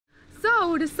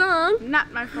Oh, the song.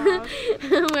 Not my fault.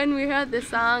 When we heard the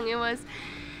song,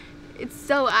 it's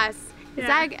so us. It's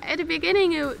like at the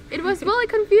beginning it was really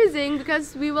confusing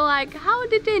because we were like, how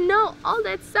did they know all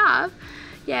that stuff?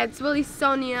 Yeah, it's really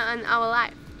Sonia and our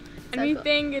life. And we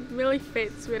think it really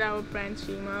fits with our brand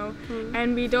Shimo.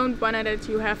 And we don't want that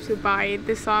you have to buy it.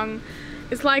 This song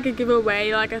is like a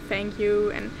giveaway, like a thank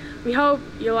you, and we hope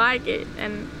you like it.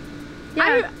 And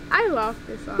I love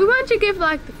this song. We want to give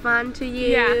like the fun to you.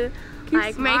 Yeah.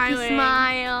 Like make you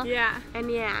smile. Yeah. And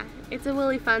yeah, it's a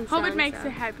really fun song. Hope it makes you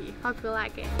happy. Hope you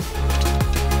like it.